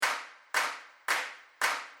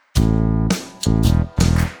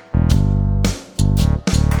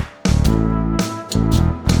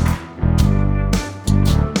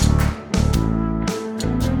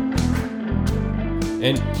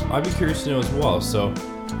I'd be curious to know as well. So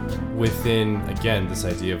within, again, this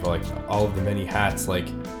idea of like all of the many hats, like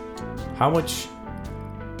how much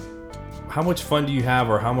fun do you have,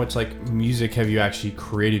 or how much like music have you actually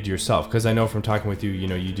created yourself? Because I know from talking with you, you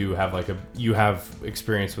know, you do have you have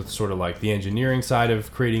experience with sort of like the engineering side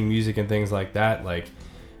of creating music and things like that. Like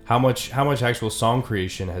how much actual song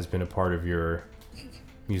creation has been a part of your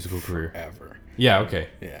musical career? Ever. Yeah. Okay.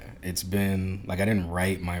 Yeah. It's been like, I didn't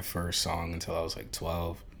write my first song until I was like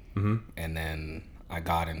 12. Mm-hmm. And then I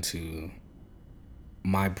got into,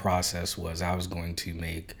 my process was I was going to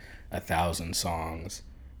make 1,000 songs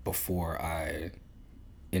before I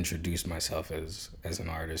introduced myself as an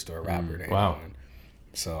artist or a rapper to wow. anyone.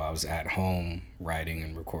 So I was at home writing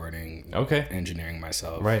and recording, okay, engineering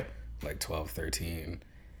myself, right, like 12, 13,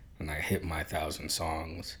 and I hit my 1,000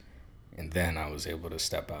 songs, and then I was able to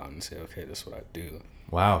step out and say, okay, this is what I do.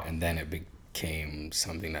 Wow. And then it became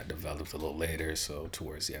something that developed a little later. So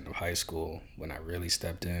towards the end of high school, when I really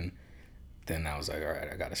stepped in, then I was like, all right,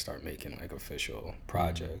 I got to start making like official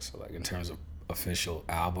projects. So like in terms of official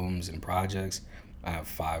albums and projects, I have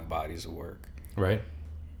 5 bodies of work, right,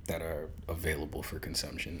 that are available for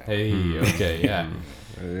consumption now. Hey, okay, yeah.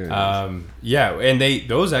 Yeah, and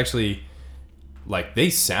those actually, like, they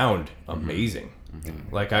sound amazing.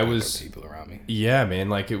 Mm-hmm. Like I was people around me. Yeah, man,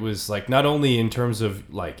 like it was like not only in terms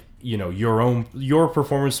of like, you know, your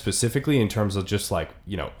performance specifically in terms of just like,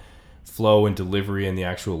 you know, flow and delivery and the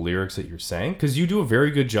actual lyrics that you're saying, because you do a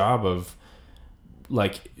very good job of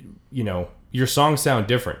like, you know, your songs sound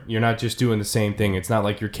different. You're not just doing the same thing. It's not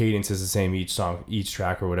like your cadence is the same each song, each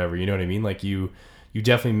track or whatever. You know what I mean? Like you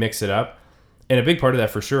definitely mix it up. And a big part of that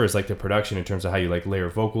for sure is like the production in terms of how you like layer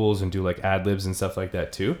vocals and do like ad libs and stuff like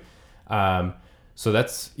that too. So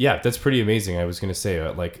that's pretty amazing. I was going to say,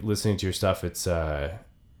 like listening to your stuff, it's,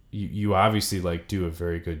 you obviously like do a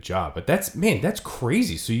very good job, but that's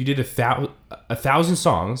crazy. So you did 1,000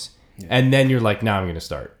 songs, and then you're like, now I'm going to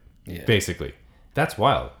start. Yeah. Basically. That's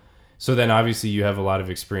wild. So then obviously you have a lot of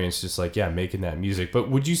experience just like, making that music. But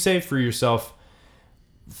would you say for yourself,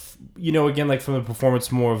 you know, again, like from the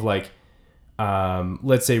performance, more of like,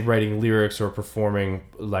 let's say writing lyrics or performing,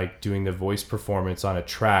 like doing the voice performance on a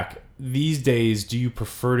track, these days, do you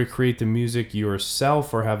prefer to create the music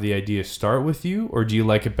yourself or have the idea start with you? Or do you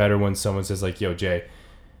like it better when someone says like, yo, Jay,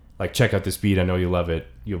 like check out this beat. I know you love it.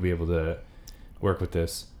 You'll be able to work with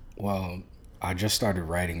this. Well, I just started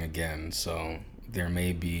writing again, so there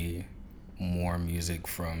may be more music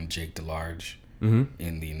from Jake DeLarge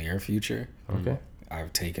in the near future. Okay.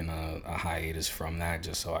 I've taken a hiatus from that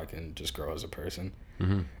just so I can just grow as a person.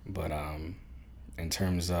 But in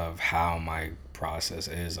terms of how my process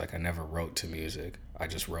is, like I never wrote to music. I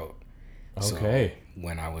just wrote. Okay. So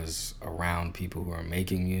when I was around people who are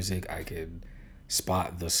making music, I could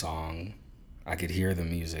spot the song. I could hear the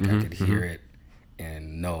music. I could hear it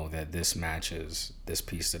and know that this matches this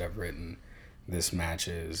piece that I've written. This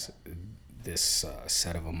matches this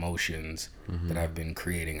set of emotions that I've been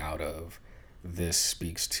creating out of. This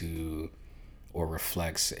speaks to or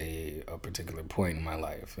reflects a particular point in my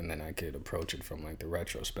life, and then I could approach it from like the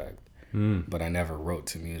retrospect. But I never wrote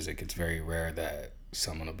to music. It's very rare that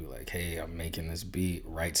someone will be like, hey, I'm making this beat,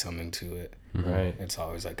 write something to it. Right. It's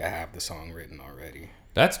always like I have the song written already.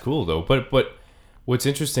 That's cool though. But what's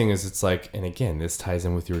interesting is it's like, and again, this ties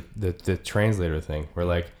in with your the translator thing, where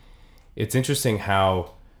like it's interesting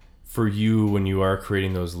how for you when you are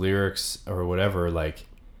creating those lyrics or whatever, like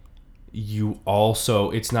you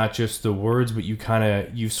also, it's not just the words, but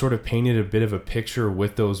you've sort of painted a bit of a picture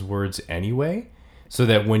with those words anyway, so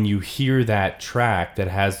that when you hear that track that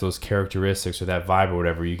has those characteristics or that vibe or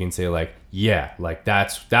whatever, you can say like, yeah, like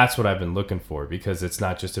that's what I've been looking for, because it's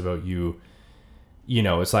not just about you. You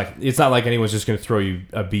know, it's not like anyone's just going to throw you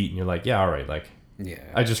a beat and you're like, yeah, all right, like, Yeah.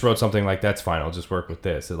 I just wrote something, like, that's fine, I'll just work with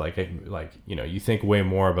this. It's like, you know, you think way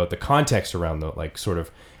more about the context around the, like, sort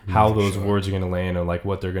of how those words are going to land and, like,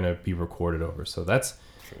 what they're going to be recorded over. So that's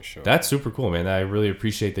super cool, man. I really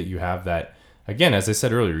appreciate that you have that. Again, as I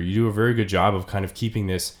said earlier, you do a very good job of kind of keeping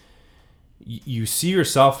this, you see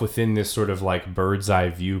yourself within this sort of like bird's eye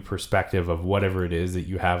view perspective of whatever it is that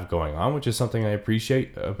you have going on, which is something I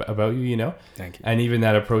appreciate about you, you know? Thank you. And even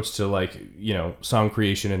that approach to like, you know, song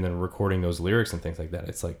creation and then recording those lyrics and things like that.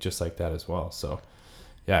 It's like just like that as well. So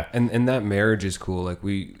yeah. And that marriage is cool. Like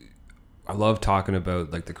I love talking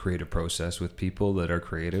about like the creative process with people that are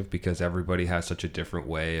creative, because everybody has such a different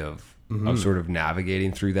way of sort of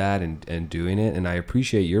navigating through that and doing it. And I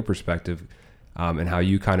appreciate your perspective. And how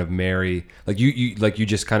you kind of marry, like you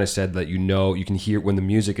just kind of said that, you know, you can hear when the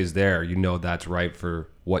music is there, you know, that's right for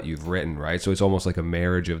what you've written, right? So it's almost like a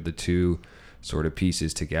marriage of the two sort of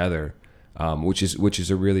pieces together. which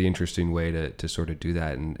is a really interesting way to sort of do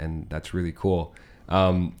that, and that's really cool.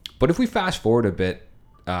 But if we fast forward a bit,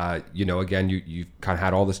 again, you've kind of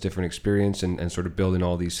had all this different experience and sort of building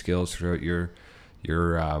all these skills throughout your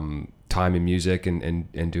time in music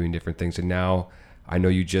and doing different things, and now I know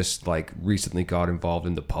you just like recently got involved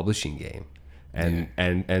in the publishing game,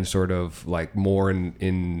 and sort of like more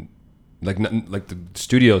in like the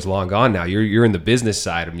studio's long gone now. You're in the business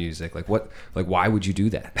side of music. Like why would you do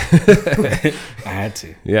that? I had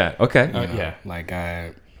to. Yeah. Okay. Yeah. Like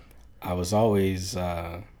I was always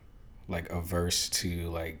like averse to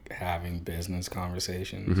like having business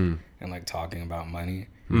conversations and like talking about money.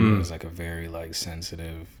 It was like a very like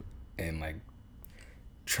sensitive and like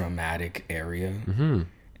traumatic area,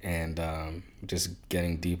 and just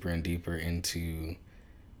getting deeper and deeper into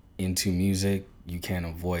music, you can't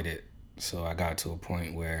avoid it. So I got to a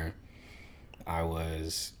point where I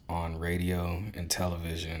was on radio and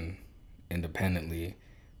television independently,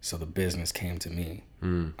 so the business came to me.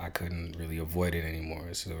 I couldn't really avoid it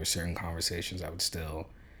anymore. So there were certain conversations I would still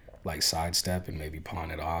like sidestep and maybe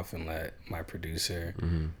pawn it off and let my producer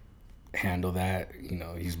handle that.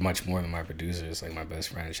 He's much more than my producer. It's like my best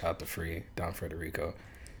friend. Shout out to Free, Don Frederico.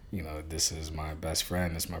 This is my best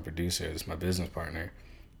friend. This is my producer. This is my business partner.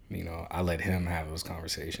 I let him have those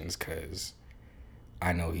conversations because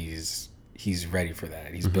I know he's ready for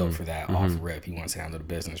that. He's built for that off rip. He wants to handle the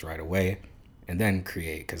business right away and then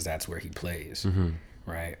create, because that's where he plays,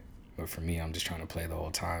 right? But for me, I'm just trying to play the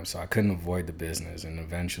whole time. So I couldn't avoid the business, and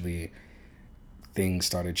eventually things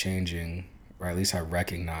started changing, or at least I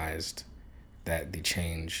recognized that the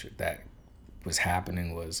change that was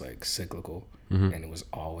happening was like cyclical, and it was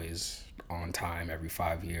always on time. Every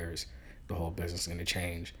 5 years, the whole business is going to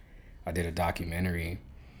change. I did a documentary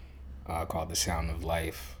called The Sound of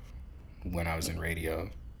Life when I was in radio,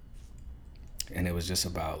 and it was just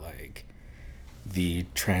about like the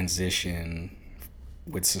transition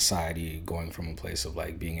with society going from a place of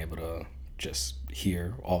like being able to just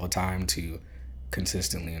hear all the time to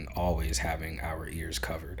consistently and always having our ears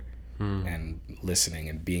covered and listening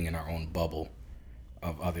and being in our own bubble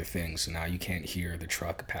of other things. So now you can't hear the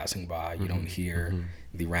truck passing by. You don't hear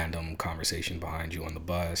the random conversation behind you on the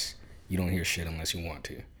bus. You don't hear shit unless you want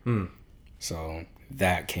to. So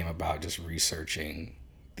that came about just researching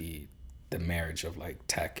the marriage of like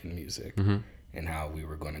tech and music, and how we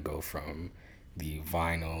were going to go from the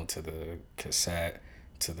vinyl to the cassette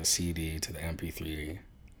to the CD to the MP3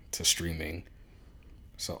 to streaming.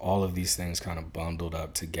 So all of these things kind of bundled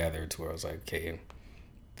up together to where I was like, okay,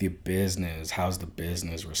 the business, how's the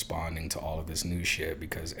business responding to all of this new shit?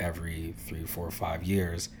 Because every 3, 4, 5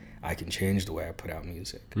 years, I can change the way I put out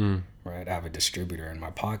music, right? I have a distributor in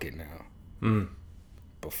my pocket now.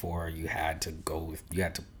 Before you had to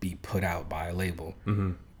be put out by a label.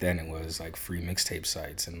 Then it was like free mixtape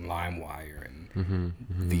sites and LimeWire and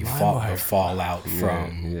the fallout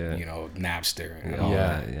from Napster and all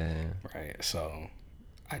that. Right. So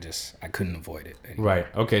I couldn't avoid it anymore.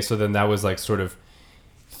 Right. Okay. So then that was like sort of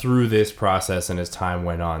through this process, and as time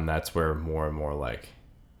went on, that's where more and more like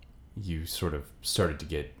you sort of started to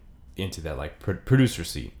get into that like producer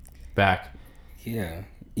seat back. Yeah.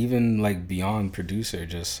 Even like beyond producer,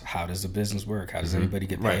 just how does the business work? How does anybody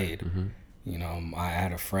get paid? I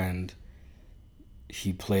had a friend,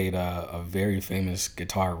 he played a very famous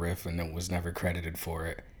guitar riff and it was never credited for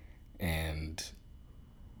it. And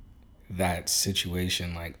that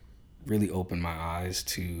situation like really opened my eyes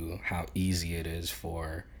to how easy it is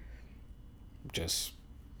for just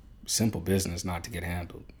simple business not to get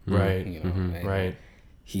handled. Right. And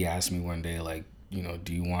he asked me one day, like, do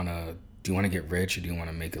you want to get rich, or do you want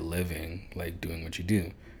to make a living like doing what you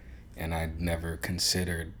do? And I'd never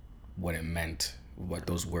considered what it meant, what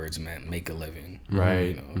those words meant, make a living.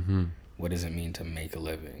 Right. What does it mean to make a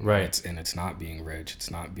living? Right. It's not being rich. It's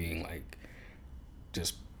not being like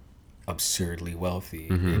just absurdly wealthy.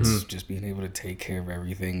 It's just being able to take care of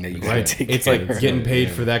everything that you gotta take It's care like of. getting paid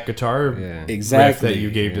for that guitar riff exactly that you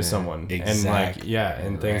gave to someone. Exactly.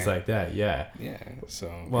 And like things like that. Yeah.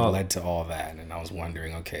 So it led to all that, and I was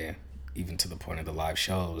wondering, okay, even to the point of the live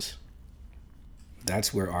shows,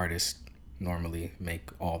 that's where artists normally make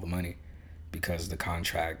all the money, because the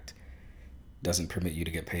contract doesn't permit you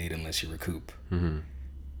to get paid unless you recoup.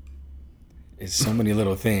 It's so many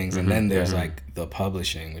little things. And then there's like the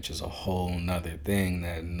publishing, which is a whole nother thing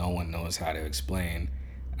that no one knows how to explain.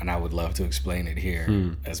 And I would love to explain it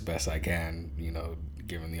here as best I can,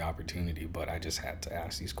 given the opportunity. But I just had to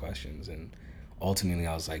ask these questions. And ultimately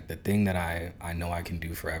I was like, the thing that I know I can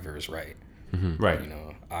do forever is write. Right.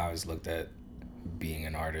 I always looked at being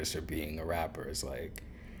an artist or being a rapper as like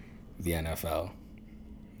the NFL.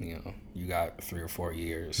 you know, you got 3 or 4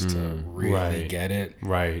 years to really right. get it.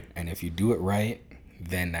 Right. And if you do it right,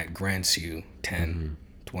 then that grants you 10,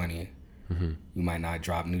 20. You might not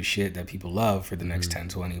drop new shit that people love for the next 10,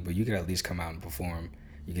 20, but you could at least come out and perform.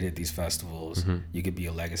 You could hit these festivals. You could be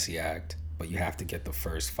a legacy act, but you have to get the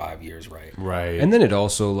first 5 years right. Right. And then it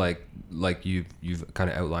also like you've kind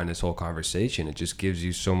of outlined this whole conversation. It just gives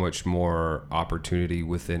you so much more opportunity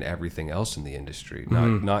within everything else in the industry,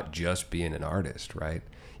 not just being an artist, right?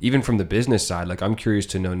 Even from the business side, like I'm curious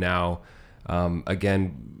to know now,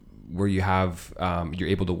 again, where you have you're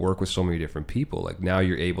able to work with so many different people. Like now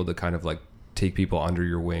you're able to kind of like take people under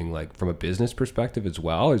your wing, like from a business perspective as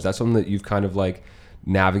well. Is that something that you've kind of like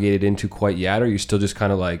navigated into quite yet, or are you still just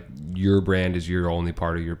kind of like your brand is your only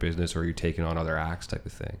part of your business, or you're taking on other acts type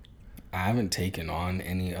of thing? I haven't taken on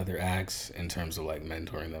any other acts in terms of like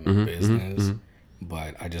mentoring them in business,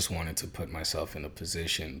 but I just wanted to put myself in a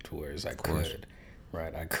position to where I could,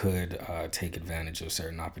 right? I could take advantage of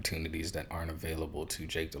certain opportunities that aren't available to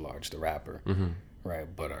Jake DeLarge, the rapper,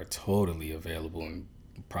 right? But are totally available and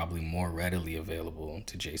probably more readily available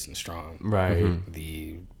to Jason Strong, right.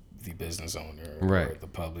 The business owner, Right. or the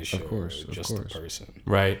publisher, Of course, or just the person.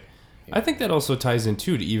 Right. I think that also ties in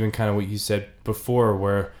too to even kind of what you said before,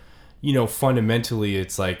 where, you know, fundamentally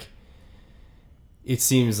it's like, it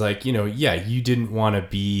seems like, you know, yeah, you didn't want to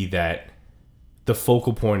be the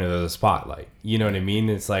focal point of the spotlight. You know what I mean?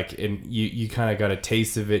 It's like, and you kind of got a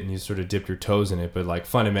taste of it and you sort of dipped your toes in it. But like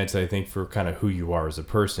fundamentally, I think for kind of who you are as a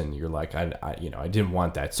person, you're like, I didn't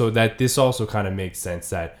want that. So that this also kind of makes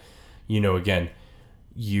sense that, you know, again,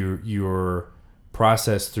 your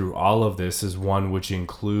process through all of this is one which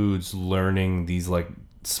includes learning these like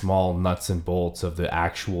small nuts and bolts of the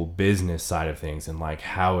actual business side of things and like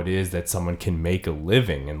how it is that someone can make a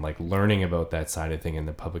living and like learning about that side of thing in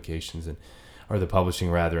the publications or the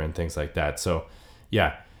publishing rather and things like that. So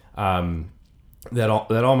yeah, that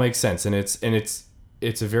all makes sense, and it's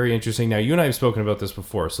a very interesting. Now you and I have spoken about this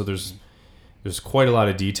before, so there's quite a lot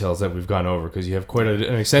of details that we've gone over because you have quite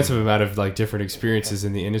an extensive amount of like different experiences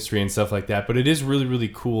in the industry and stuff like that. But it is really,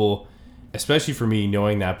 really cool, especially for me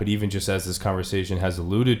knowing that, but even just as this conversation has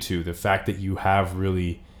alluded to, the fact that you have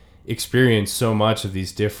really experienced so much of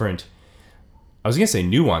these different, I was going to say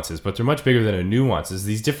nuances, but they're much bigger than a nuances,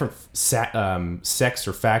 these different sects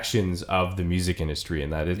or factions of the music industry,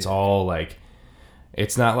 and that it's all like,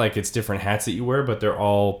 it's not like it's different hats that you wear, but they're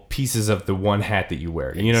all pieces of the one hat that you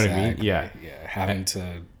wear. You know what I mean? Yeah.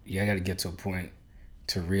 You got to get to a point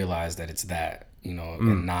to realize that it's that, you know,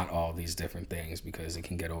 and not all these different things, because it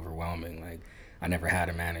can get overwhelming. Like, I never had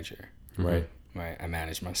a manager. Right. Right. I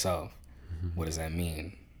managed myself. What does that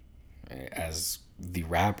mean? As the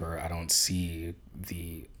rapper, I don't see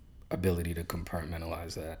the ability to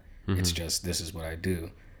compartmentalize that. It's just, this is what I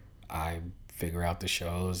do. I figure out the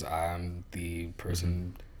shows. I'm the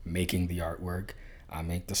person making the artwork. I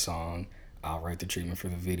make the song. I'll write the treatment for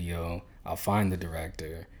the video. I'll find the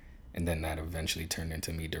director. And then that eventually turned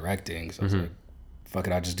into me directing. So I was like, fuck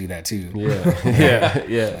it, I'll just do that too.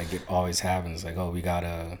 Yeah. Like, it always happens. Like, oh, we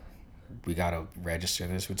gotta register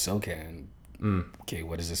this with SOCAN. Okay,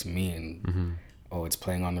 what does this mean? Oh, it's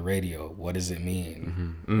playing on the radio. What does it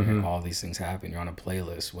mean? And all these things happen. You're on a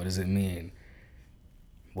playlist. What does it mean?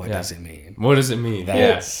 What does it mean? What does it mean?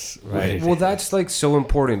 That's right. Well, that's like so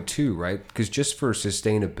important too, right? Because just for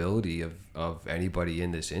sustainability of anybody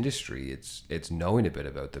in this industry, it's knowing a bit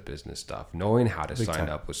about the business stuff, knowing how to sign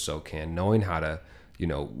up with SOCAN, knowing how to, you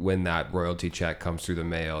know, when that royalty check comes through the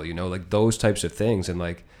mail, you know, like those types of things. And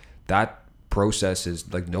like that process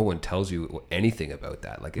is like, no one tells you anything about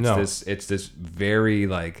that. Like it's this very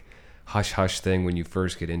like hush hush thing when you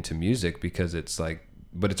first get into music, because it's like,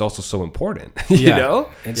 but it's also so important, you know?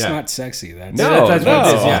 It's not sexy. That's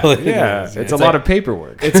what it is. Yeah. It's a lot of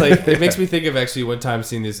paperwork. It's like, it makes me think of actually one time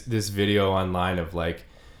seeing this video online of like,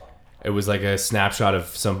 it was like a snapshot of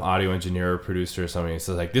some audio engineer or producer or something. It's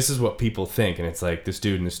like, this is what people think. And it's like this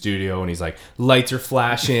dude in the studio and he's like, lights are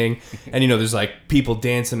flashing and, you know, there's like people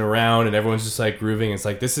dancing around and everyone's just like grooving. It's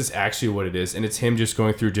like, this is actually what it is. And it's him just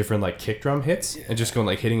going through different like kick drum hits and just going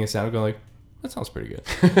like hitting a sound and going like, that sounds pretty good.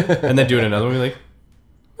 And then doing another one, you're like,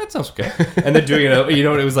 that sounds okay. And then doing it, you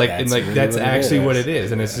know, it was like, and like, that's actually what it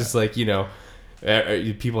is. And it's just like, you know,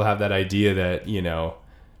 people have that idea that, you know,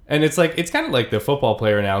 and it's like, it's kind of like the football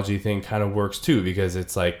player analogy thing kind of works too, because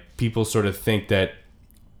it's like people sort of think that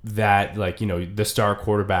like, you know, the star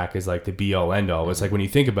quarterback is like the be all end all. It's like, when you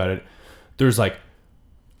think about it, there's like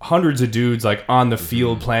hundreds of dudes like on the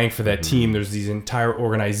field playing for that team. There's these entire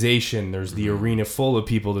organization. There's the arena full of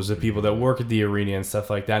people. There's the people that work at the arena and stuff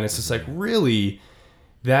like that. And it's just like, really,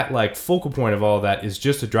 that like focal point of all of that is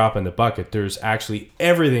just a drop in the bucket. There's actually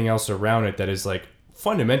everything else around it that is like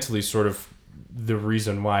fundamentally sort of the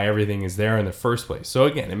reason why everything is there in the first place. So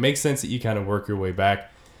again, it makes sense that you kind of work your way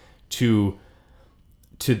back to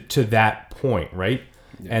that point, right?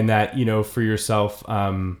 Yeah. And that, you know, for yourself,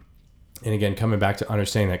 and again, coming back to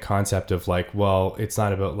understanding that concept of like, well, it's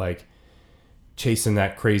not about like chasing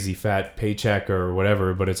that crazy fat paycheck or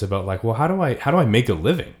whatever, but it's about like, well, how do I make a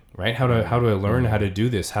living, right? How do I learn how to do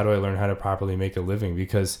this? How do I learn how to properly make a living?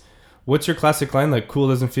 Because what's your classic line? Like, cool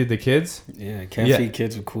doesn't feed the kids. Yeah, can't feed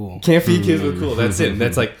kids with cool. Can't feed kids with cool. That's it.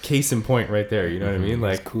 That's like case in point right there. You know what I mean?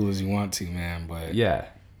 Like, as cool as you want to, man. But yeah,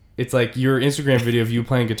 it's like your Instagram video of you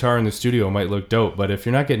playing guitar in the studio might look dope, but if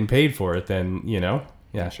you're not getting paid for it, then you know,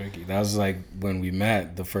 yeah, tricky. That was like when we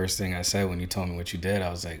met. The first thing I said when you told me what you did, I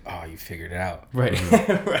was like, "Oh, you figured it out." Right,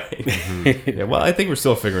 right. Yeah. Well, I think we're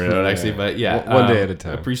still figuring it out actually, but yeah, one day at a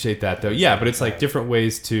time. Appreciate that though. Yeah, but it's like different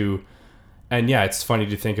ways to, and yeah, it's funny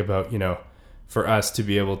to think about, you know, for us to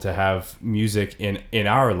be able to have music in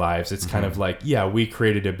our lives. It's kind of like, yeah, we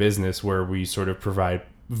created a business where we sort of provide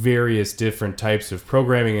various different types of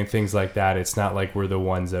programming and things like that. It's not like we're the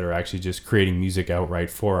ones that are actually just creating music outright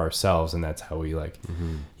for ourselves, and that's how we like,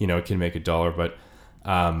 you know, can make $1. But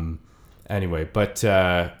anyway, but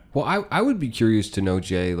well, I would be curious to know,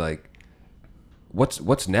 Jay, like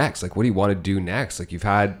what's next? Like, what do you want to do next? Like, you've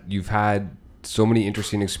had so many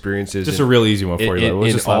interesting experiences. Just a real easy one for you.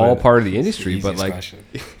 In all part of the industry, but like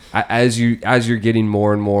as you're getting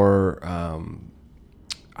more and more,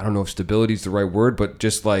 I don't know if stability is the right word, but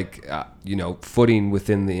just like you know, footing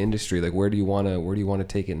within the industry. Like, where do you want to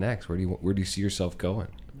take it next? Where do you see yourself going?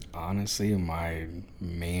 Honestly, my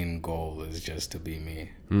main goal is just to be me.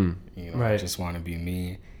 You know, right. I just want to be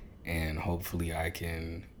me, and hopefully I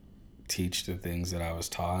can teach the things that I was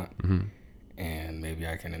taught. And maybe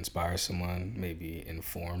I can inspire someone, maybe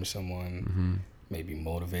inform someone, maybe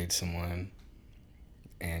motivate someone.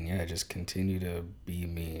 And yeah, just continue to be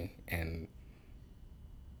me and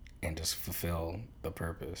just fulfill the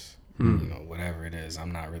purpose. You know, whatever it is.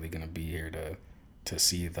 I'm not really going to be here to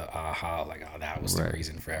see the aha, like, oh, that was the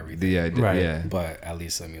reason for everything. Yeah. But at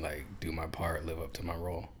least let me like do my part, live up to my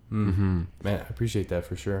role. Man, I appreciate that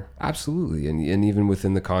for sure. Absolutely. And even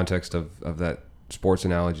within the context of that sports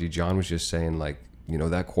analogy, John was just saying, like, you know,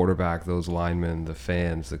 that quarterback, those linemen, the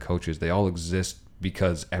fans, the coaches, they all exist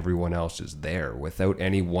because everyone else is there. Without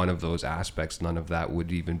any one of those aspects, none of that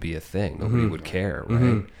would even be a thing. Nobody would care,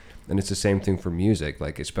 right? And it's the same thing for music,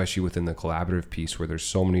 like especially within the collaborative piece where there's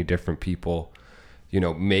so many different people, you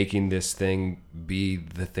know, making this thing be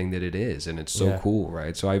the thing that it is, and it's so cool,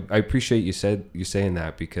 right? So I appreciate you saying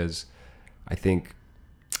that, because I think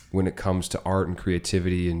when it comes to art and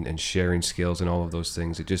creativity and sharing skills and all of those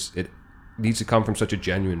things, it needs to come from such a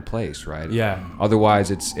genuine place, right? Yeah.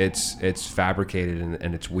 Otherwise, it's fabricated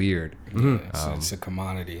and it's weird. It's a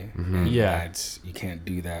commodity. And Yeah. you can't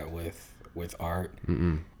do that with art,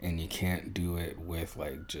 and you can't do it with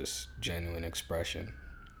like just genuine expression.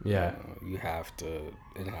 Yeah. You have to.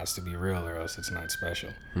 It has to be real, or else it's not special.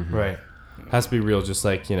 Right. Has to be real, just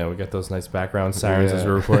like, you know, we got those nice background sirens as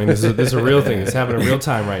we're recording. This is a real thing. It's happening in real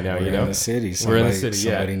time right now, you know? In the city. We're in the city,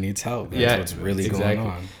 Somebody needs help. That's what's really going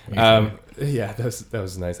on. Yeah, that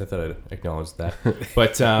was nice. I thought I'd acknowledge that.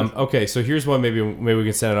 But, okay, so here's one. Maybe we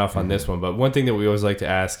can set it off on this one. But one thing that we always like to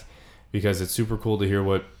ask, because it's super cool to hear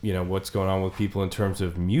what's going on with people in terms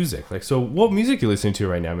of music. Like, so what music you listening to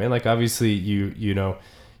right now, man? Like, obviously, you know,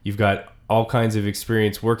 you've got all kinds of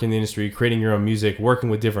experience working in the industry, creating your own music, working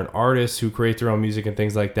with different artists who create their own music and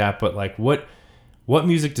things like that. But like, what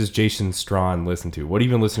music does Jason Strawn listen to? What have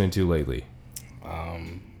you been listening to lately?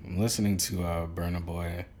 I'm listening to Burna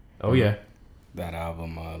Boy. Oh yeah, that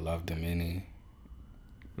album, Love Domini.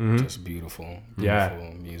 Just beautiful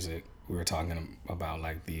music. We were talking about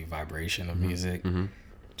like the vibration of music.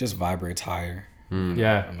 Just vibrates higher.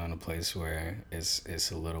 Yeah, I'm in a place where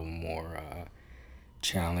it's a little more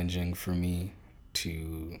challenging for me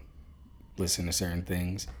to listen to certain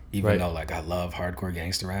things, even though like I love hardcore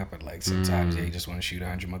gangster rap, but like sometimes you just want to shoot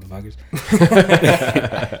 100 motherfuckers.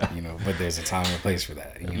 You know, but there's a time and a place for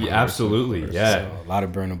that. You know? Yeah, absolutely. Yeah. So, a lot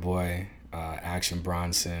of Burna Boy, Action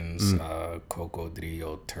Bronson's,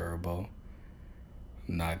 Cocodrillo Turbo,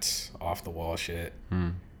 nuts, off the wall shit.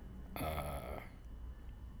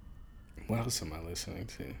 What else am I listening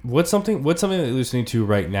to? What's something that you're listening to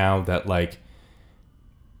right now that like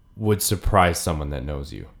would surprise someone that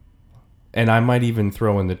knows you? And I might even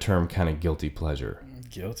throw in the term kind of guilty pleasure.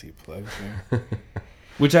 Guilty pleasure.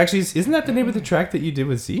 Which actually isn't that the name of the track that you did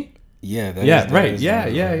with Z? Yeah. That is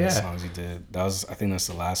the songs you did. I think that's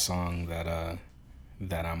the last song that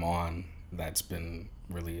I'm on that's been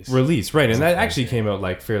release. Right, and that actually came out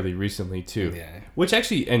like fairly recently too. Yeah. Which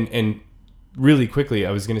actually, and really quickly,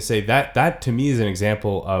 I was going to say that to me is an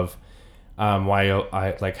example of why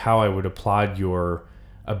I like how I would applaud your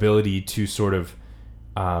ability to sort of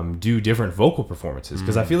do different vocal performances,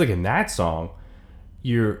 because I feel like in that song,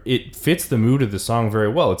 it fits the mood of the song very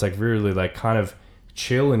well. It's like really like kind of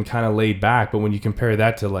chill and kind of laid back, but when you compare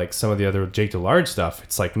that to like some of the other Jake DeLarge stuff,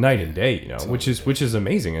 it's like night and day, you know, which is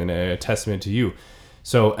amazing and a testament to you.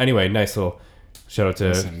 So anyway, nice little shout out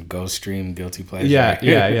to Go Stream Guilty Pleasure.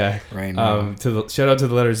 Yeah. Right now. Shout out to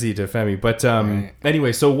the letter Z to Femi. But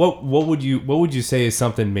anyway, so what would you say is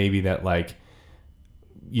something maybe that like,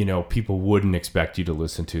 you know, people wouldn't expect you to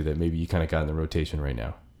listen to that maybe you kind of got in the rotation right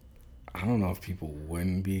now? I don't know if people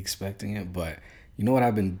wouldn't be expecting it, but you know what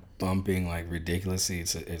I've been bumping like ridiculously?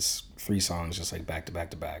 It's 3 songs just like back to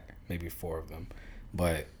back to back, maybe 4 of them,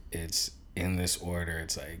 but it's in this order.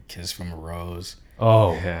 It's like Kiss from a Rose.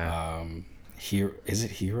 Oh Yeah. Hero, is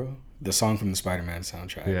it Hero? The song from the Spider-Man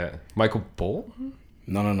soundtrack. Yeah. Michael Bolt?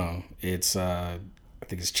 No. It's I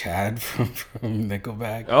think it's Chad from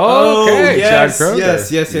Nickelback. Oh, okay. yes, Chad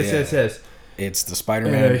Kroeger. yes. It's the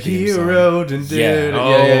Spider-Man theme Hero. song.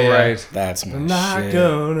 Right. That's my Not shit.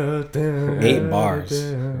 gonna 8 bars.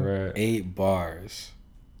 Right. 8 bars.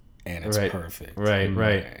 And it's perfect.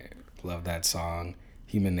 Right. Love that song.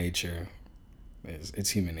 Human Nature. It's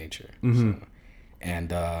Human Nature. Mm-hmm. So. And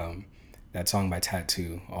that song by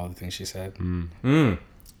Tattoo, All the Things She Said. I don't know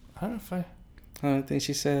if I... All the things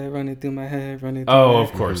she said, running through my head, running through Oh, my of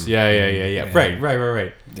head. course. Yeah.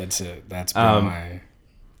 Right. That's it. That's been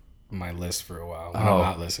my list for a while. When I'm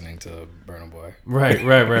not listening to Burna Boy.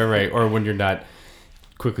 Right. Or when you're not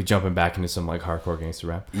quickly jumping back into some like hardcore gangster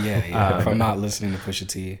rap. Yeah. If I'm not listening to Pusha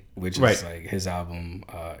T, which is like his album,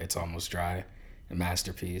 It's Almost Dry, a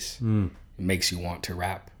masterpiece. It makes you want to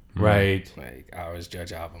rap. Right. Like I always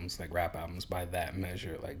judge albums, like rap albums, by that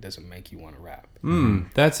measure. Like, does it make you want to rap?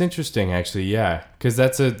 That's interesting, actually. Yeah, because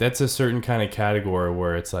that's a certain kind of category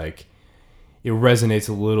where it's like it resonates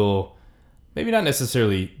a little, maybe not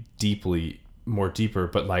necessarily deeper,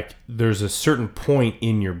 but like there's a certain point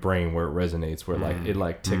in your brain where it resonates, where like it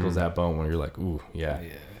like tickles that bone when you're like, ooh, yeah.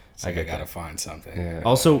 It's like I gotta find something. Yeah.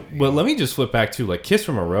 Also, well, let me just flip back to like Kiss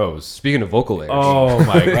from a Rose. Speaking of vocal layers. Oh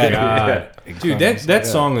my god, dude, that Yeah.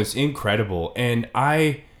 song is incredible, and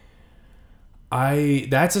I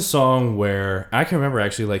that's a song where I can remember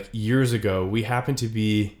actually like years ago we happened to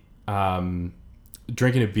be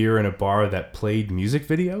drinking a beer in a bar that played music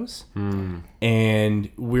videos, and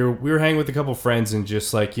we were hanging with a couple friends and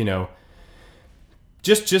just like, you know,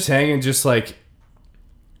 just hanging, just like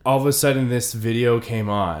all of a sudden this video came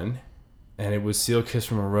on. And it was Seal Kiss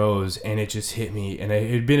from a Rose, and it just hit me. And it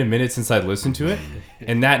had been a minute since I'd listened to it.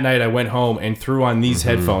 And that night I went home and threw on these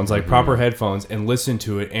headphones, like proper headphones, and listened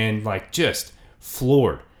to it, and like just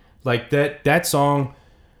floored. Like that song.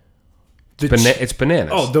 It's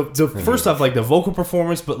bananas. Oh, the first off, like the vocal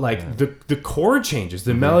performance, but like the chord changes,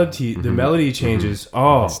 the melody changes.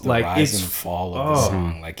 Oh, It's the like rise it's and fall of the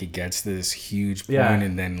song. Like it gets to this huge point,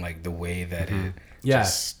 and then like the way that it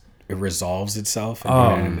just it resolves itself,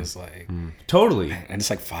 and is like totally. and it's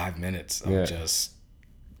like 5 minutes of just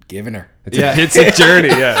giving her. It's a journey.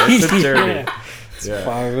 Yeah, it's a journey. It's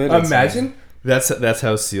 5 minutes. Imagine that's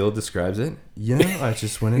how Seal describes it. Yeah, I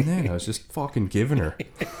just went in there and I was just fucking giving her.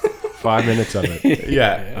 5 minutes of it.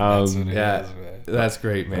 Yeah, That's what it is, man. that's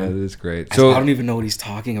great, That man. is great. I So, don't even know what he's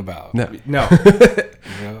talking about. no, No,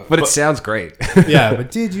 but it sounds great. yeah, but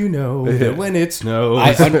did you know that when it snows,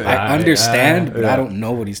 I understand, but I don't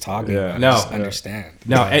know what he's talking about. No. I just understand.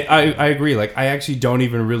 No, I agree. Like, I actually don't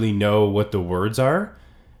even really know what the words are,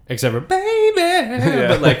 except for baby.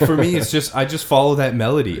 But like for me, it's just I just follow that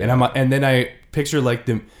melody, and then I picture like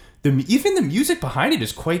even the music behind it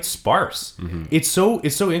is quite sparse. It's so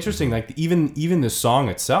interesting. Like even the song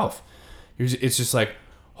itself, it's just like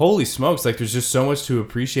holy smokes. Like there's just so much to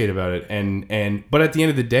appreciate about it, but at the end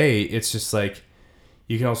of the day, it's just like.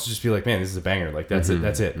 You can also just be like, man, this is a banger. Like that's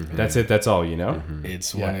it. That's all, you know?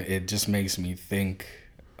 It's it just makes me think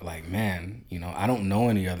like, man, you know, I don't know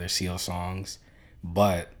any other Seal songs,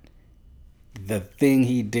 but the thing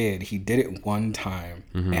he did it one time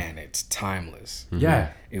and it's timeless. Yeah.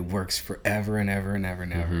 It works forever and ever and ever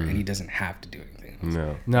and ever. And he doesn't have to do anything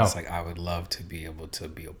else. No. It's like I would love to be able to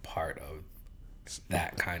be a part of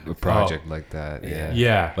that kind A of project like that. Yeah.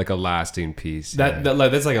 Yeah. Like a lasting piece.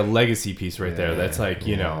 That's like a legacy piece right there. That's like,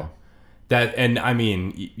 you know, that, and I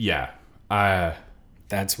mean, yeah.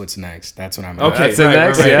 That's what's next. That's what I'm. Okay, That's the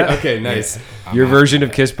next, yeah. Okay, nice. Your version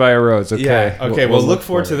of Kissed by a Rose. Okay. Yeah. Okay. Well, look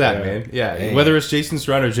forward to it, that, yeah. man. Yeah. Hey. Whether it's Jason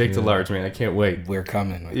Strawn or Jake DeLarge, man, I can't wait. We're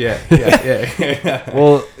coming. Yeah. Yeah.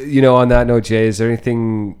 Well, on that note, Jay, is there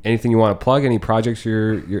anything you want to plug? Any projects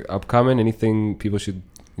you're upcoming? Anything people should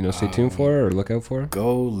stay tuned for or look out for?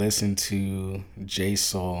 Go listen to J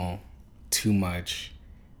Soul Too Much.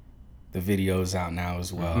 The video's out now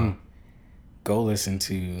as well. Mm-hmm. Go listen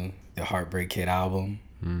to the Heartbreak Kid album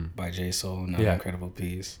by J Soul. Another incredible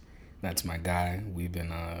piece. That's my guy. We've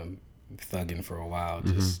been thugging for a while,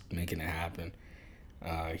 just making it happen.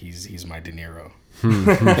 He's my De Niro.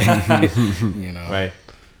 Right.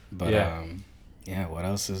 But what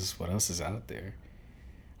else is out there?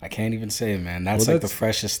 I can't even say it, man. That's the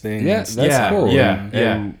freshest thing. Yeah, that's cool. Yeah.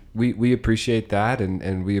 And we appreciate that,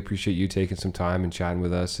 and we appreciate you taking some time and chatting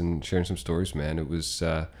with us and sharing some stories, man. It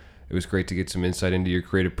was great to get some insight into your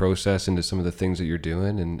creative process, into some of the things that you're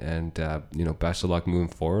doing, and best of luck moving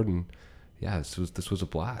forward. And yeah, this was a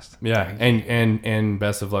blast. Yeah, and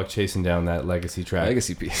best of luck chasing down that legacy track.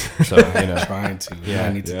 Legacy piece. So trying to. Yeah,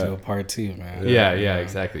 I need to do a part 2, man. Yeah,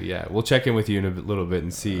 exactly. Yeah, we'll check in with you in a little bit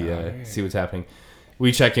and see what's happening.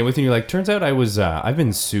 We check in with you and you're like, turns out I've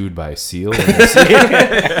been sued by Seal.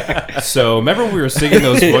 So remember we were singing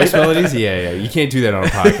those voice melodies? Yeah. You can't do that on a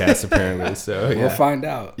podcast apparently. So We'll find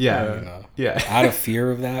out. Yeah. Out of fear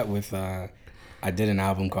of that, I did an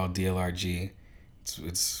album called DLRG.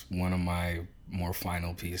 It's one of my more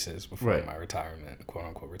final pieces before my retirement, quote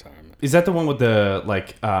unquote retirement. Is that the one with the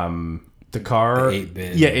the car? The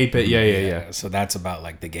 8-bit. Yeah, 8-bit. Yeah. So that's about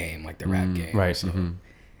like the game, like the rap game. Right. So,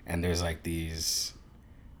 and there's like these.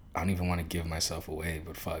 I don't even want to give myself away,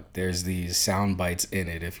 but fuck, there's these sound bites in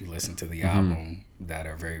it if you listen to the album that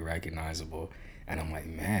are very recognizable. And I'm like,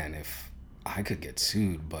 man, if I could get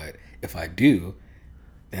sued, but if I do,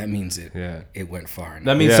 that means it went far enough.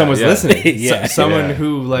 That means someone's listening. Someone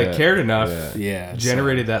who cared enough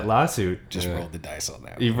generated that lawsuit. Just rolled the dice on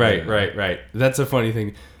that. Right. That's a funny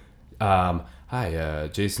thing. Hi,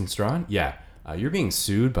 Jason Strawn. Yeah. You're being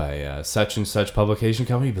sued by such and such publication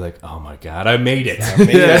company. You'd be like, oh my god, I made it.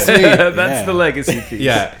 That's the legacy piece.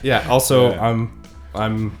 Yeah. Also,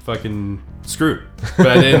 I'm fucking screwed.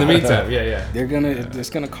 But in the meantime, It's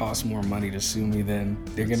gonna cost more money to sue me than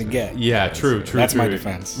they're gonna get. Yeah, true. That's my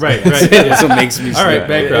defense. Right. That's what makes me. All right,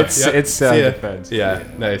 bankrupt. It's self-defense. Yeah,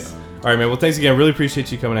 nice. All right, man. Well, thanks again. Really appreciate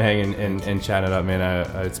you coming to hang and chatting it up, man.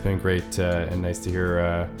 It's been great and nice to hear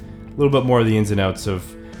a little bit more of the ins and outs of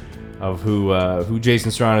who Jason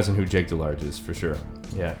Strawn is and who Jake DeLarge is, for sure.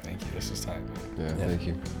 Yeah. Thank you. This is tight, man. Yeah, thank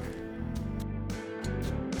you.